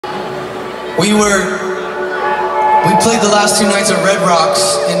We played the last 2 nights at Red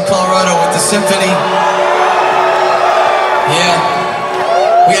Rocks in Colorado with the symphony.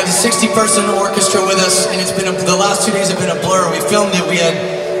 Yeah. We had a 60-person orchestra with us, and the last 2 days have been a blur. We filmed it. We had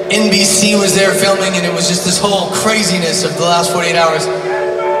NBC was there filming, and it was just this whole craziness of the last 48 hours.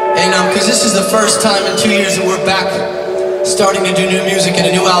 And because this is the first time in 2 years that we're back starting to do new music and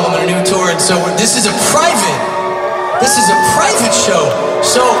a new album and a new tour, and so this is a private show.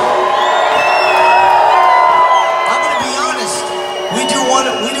 So I'm gonna be honest, we do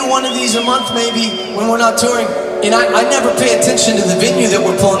one of these a month maybe when we're not touring, and I never pay attention to the venue that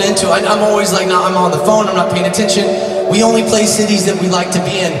we're pulling into. I'm always like, nah, I'm on the phone, I'm not paying attention. We only play cities that we like to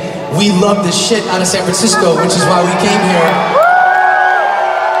be in. We love the shit out of San Francisco, which is why we came here.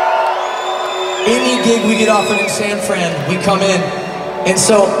 Any gig we get offered in San Fran, we come in. And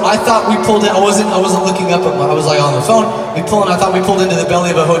so I thought we pulled in, I wasn't looking up at I was like on the phone. I thought we pulled into the belly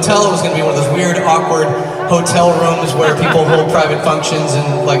of a hotel. It was gonna be one of those weird, awkward hotel rooms where people hold private functions and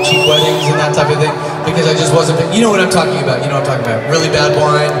like cheap weddings and that type of thing. Because I just wasn't, you know what I'm talking about, Really bad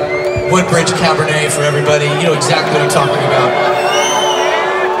wine, Woodbridge Cabernet for everybody. You know exactly what I'm talking about.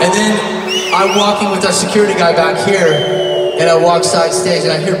 And then I'm walking with our security guy back here, and I walk side stage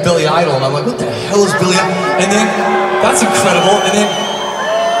and I hear Billy Idol, and I'm like, what the hell is Billy Idol? And then, that's incredible.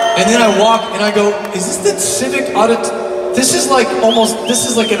 And then I walk and I go, is this the Civic Auditorium? This is like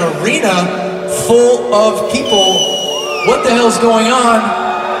an arena full of people. What the hell's going on?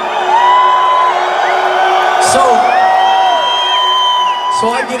 So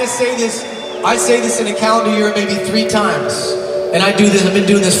I get to say this. I say this in a calendar year maybe 3 times. And I do this, I've been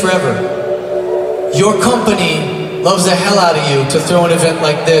doing this forever. Your company loves the hell out of you to throw an event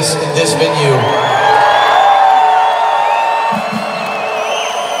like this in this venue.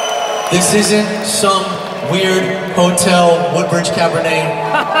 This isn't some weird hotel, Woodbridge Cabernet,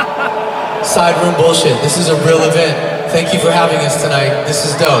 side room bullshit. This is a real event. Thank you for having us tonight. This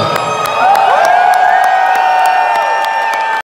is dope.